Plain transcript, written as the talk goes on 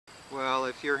Well,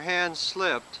 if your hand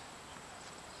slipped,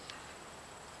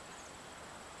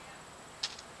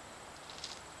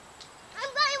 I'm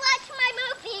going to watch my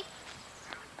movie.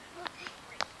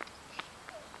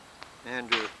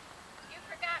 Andrew. You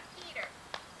forgot Peter.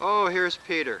 Oh, here's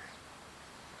Peter.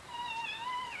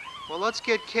 Well, let's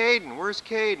get Caden. Where's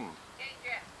Caden?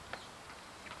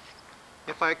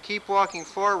 If I keep walking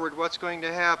forward, what's going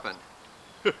to happen?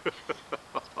 You're going to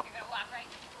walk right into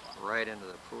the pool. Right into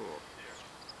the pool.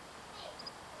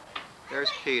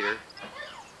 There's Peter.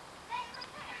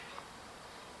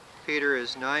 Peter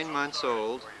is 9 months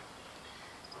old.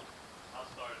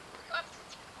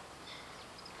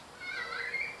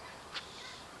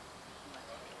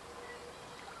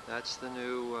 That's the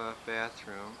new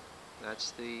bathroom.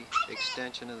 That's the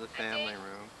extension of the family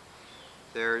room.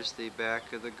 There's the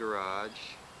back of the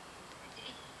garage.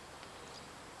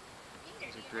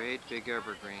 There's a great big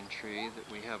evergreen tree that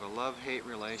we have a love-hate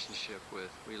relationship with.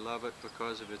 We love it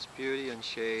because of its beauty and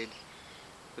shade,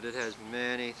 but it has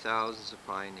many thousands of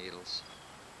pine needles.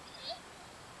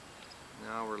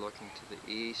 Now we're looking to the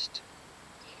east.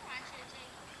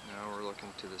 Now we're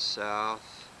looking to the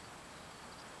south.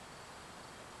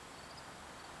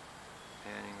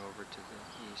 Panning over to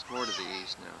the east, more to the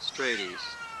east now, straight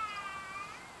east.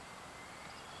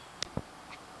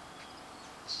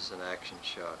 This is an action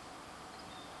shot.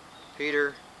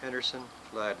 Peter Henderson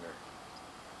Ladner,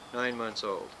 9 months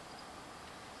old.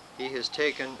 He has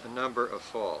taken a number of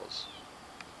falls.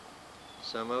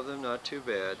 Some of them not too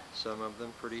bad, some of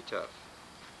them pretty tough.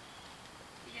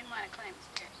 He didn't want to climb the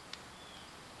stairs.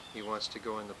 He wants to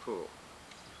go in the pool.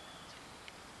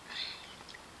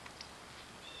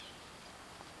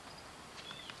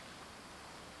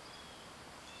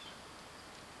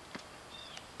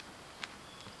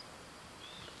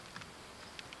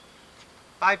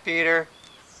 Hi, Peter.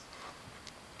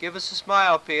 Give us a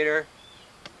smile, Peter.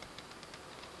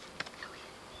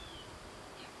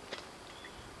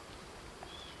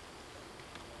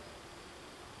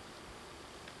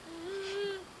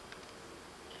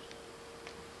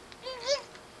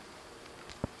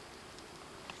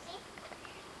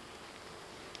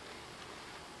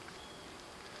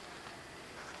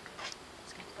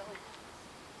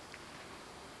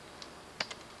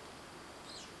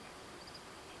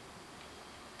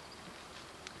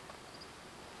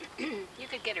 You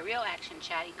could get a real action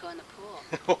shot. He'd go in the pool.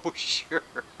 Oh, sure.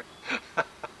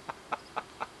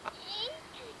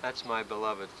 That's my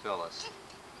beloved Phyllis.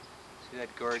 See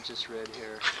that gorgeous red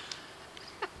hair?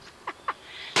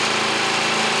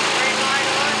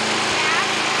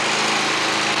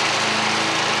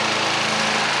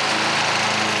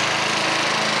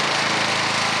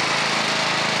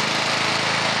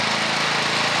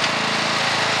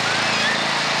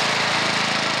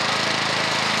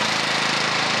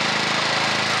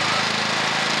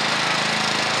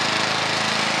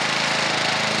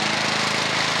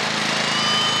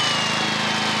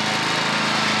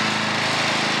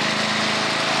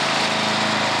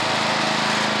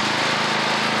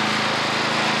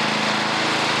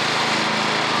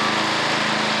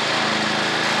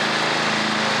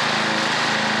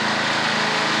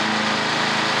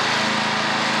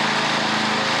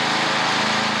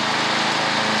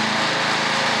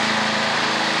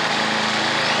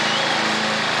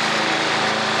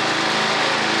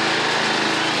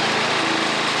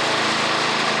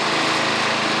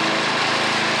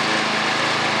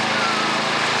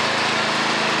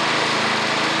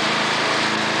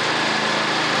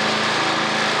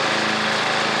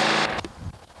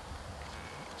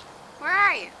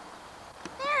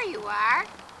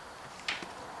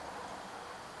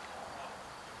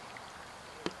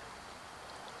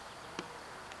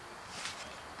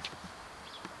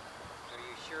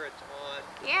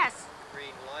 Yes. The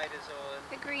green light is on.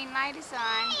 The green light is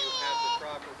on. You have the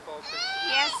proper focus.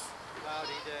 Yes.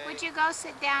 Cloudy day. Would you go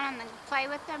sit down and play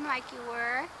with them like you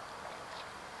were?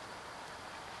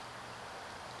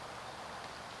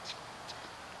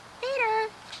 Peter.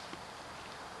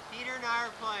 Peter and I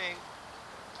are playing.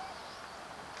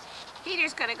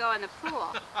 Peter's going to go in the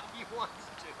pool. He wants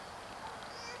to.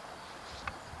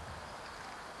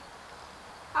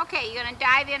 Okay, you going to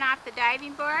dive in off the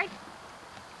diving board?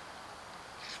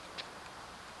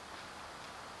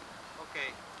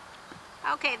 Okay.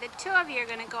 Okay, the two of you are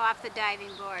going to go off the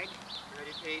diving board.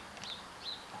 Ready, Pete?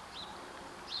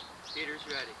 Peter's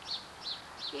ready.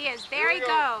 He is. There he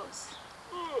goes.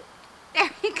 There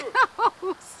he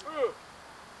goes.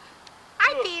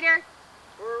 Hi, Peter.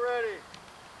 We're ready.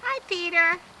 Hi,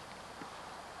 Peter.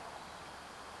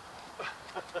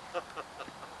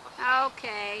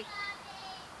 Okay.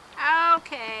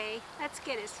 Okay. Let's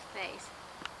get his face.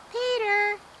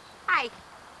 Peter. Hi.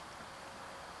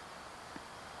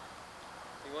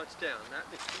 He wants down.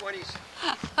 When he's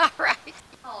All right.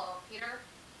 Hello, Peter.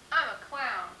 I'm a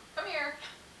clown. Come here.